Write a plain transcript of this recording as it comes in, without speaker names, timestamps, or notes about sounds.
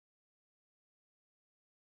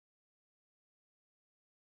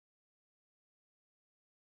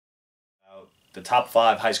the top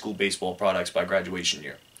 5 high school baseball products by graduation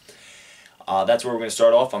year. That's where we're going to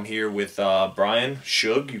start off. I'm here with Brian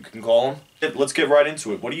Shug, you can call him. Let's get right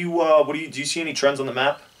into it. Do you see any trends on the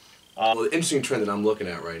map? Well, the interesting trend that I'm looking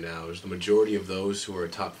at right now is the majority of those who are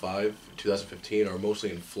top 5 in 2015 are mostly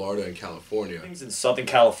in Florida and California. Things in Southern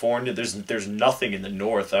California, there's nothing in the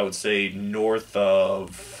north. I would say north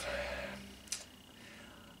of,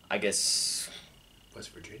 I guess, West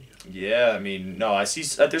Virginia. Yeah, I mean, no, I see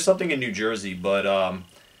there's something in New Jersey, but I'm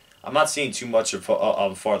not seeing too much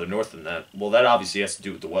of farther north than that. Well, that obviously has to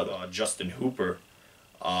do with the weather. Justin Hooper,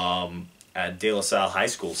 at De La Salle High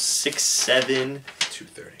School, 6'7",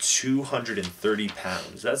 230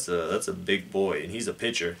 pounds. That's a big boy, and he's a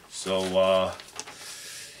pitcher. So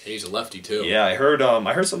he's a lefty too. yeah, I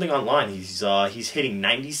heard something online. He's hitting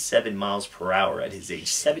 97 miles per hour at his age,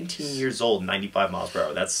 17 years old, 95 miles per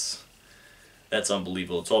hour. That's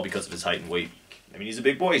unbelievable. It's all because of his height and weight. I mean, he's a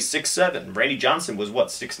big boy. He's 6'7". Randy Johnson was what,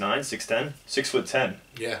 6'9", 6'10"? 6'10".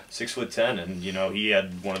 Yeah. 6'10", and you know he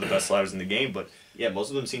had one of the best sliders in the game. But yeah, most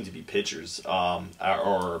of them seem to be pitchers,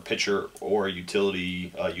 or a pitcher or a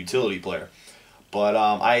utility player. But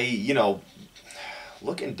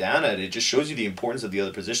looking down at it, it just shows you the importance of the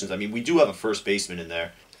other positions. I mean, we do have a first baseman in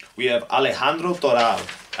there. We have Alejandro Toral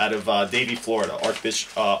out of Davie, Florida, out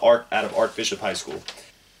of Archbishop High School.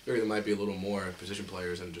 There might be a little more position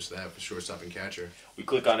players than just that for shortstop and catcher. We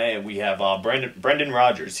click on it, and we have Brendan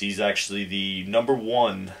Rogers. He's actually the number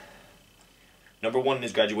one in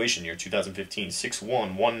his graduation year, 2015, 6'1",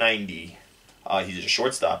 190. He's a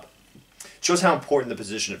shortstop. Shows how important the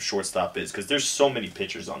position of shortstop is, because there's so many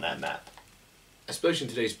pitchers on that map. Especially in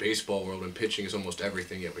today's baseball world, when pitching is almost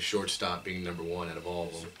everything, you have a shortstop being number 1 out of all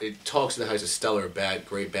of them. It talks about how he's a stellar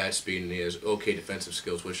great bat speed, and he has okay defensive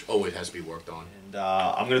skills, which always has to be worked on. And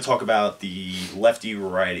I'm going to talk about the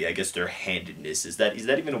lefty-righty, I guess their handedness. Is that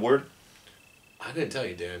even a word? I couldn't tell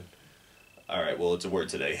you, Dan. All right, well, it's a word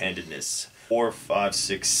today, handedness. 4, 5,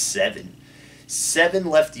 6, 7. 7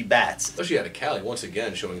 lefty bats. Especially out of Cali, once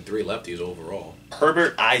again, showing 3 lefties overall.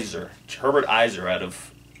 Herbert Iser out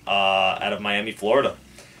of Miami, Florida.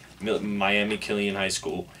 Miami Killian High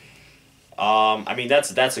School. I mean,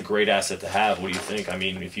 that's a great asset to have. What do you think? I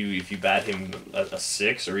mean, if you bat him a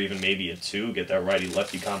 6 or even maybe a 2, get that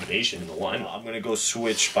righty-lefty combination in the line. I'm going to go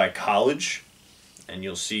switch by college, and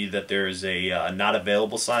you'll see that there is a not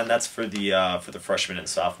available sign. That's for the freshmen and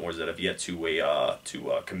sophomores that have yet to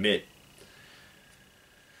commit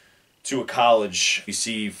to a college. You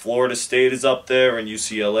see Florida State is up there, and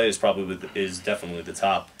UCLA is definitely the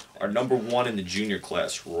top. Our number 1 in the junior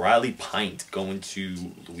class, Riley Pint, going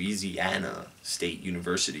to Louisiana State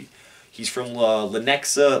University. He's from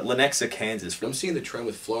Lenexa, Kansas. I'm seeing the trend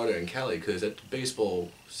with Florida and Cali because that's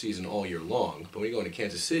baseball season all year long. But when you go into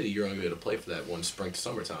Kansas City, you're only going to be able to play for that one spring to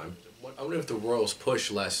summertime. I wonder if the Royals'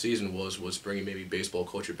 push last season was bringing maybe baseball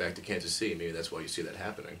culture back to Kansas City. Maybe that's why you see that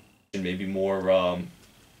happening. And maybe more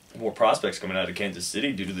prospects coming out of Kansas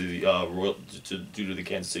City due to the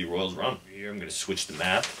Kansas City Royals run. Here I'm going to switch the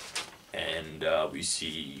map, and we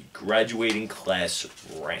see graduating class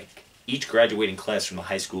rank. Each graduating class from the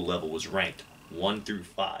high school level was ranked 1 through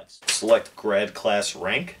 5. Select grad class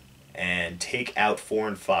rank and take out 4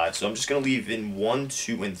 and 5. So I'm just going to leave in 1,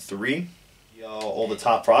 2, and 3. All the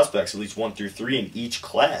top prospects, at least 1 through 3 in each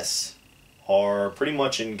class, are pretty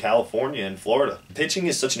much in California and Florida. Pitching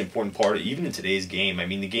is such an important part, even in today's game. I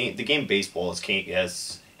mean, the game of baseball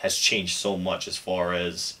has changed so much as far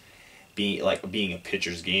as being a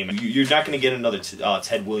pitcher's game. You're not going to get another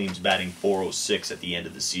Ted Williams batting .406 at the end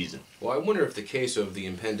of the season. Well, I wonder if the case of the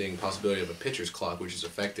impending possibility of a pitcher's clock, which is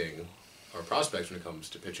affecting our prospects when it comes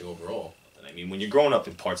to pitching overall. I mean, when you're growing up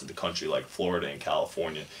in parts of the country like Florida and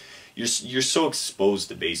California, you're so exposed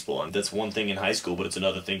to baseball, and that's one thing in high school, but it's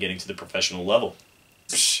another thing getting to the professional level.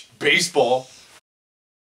 Baseball?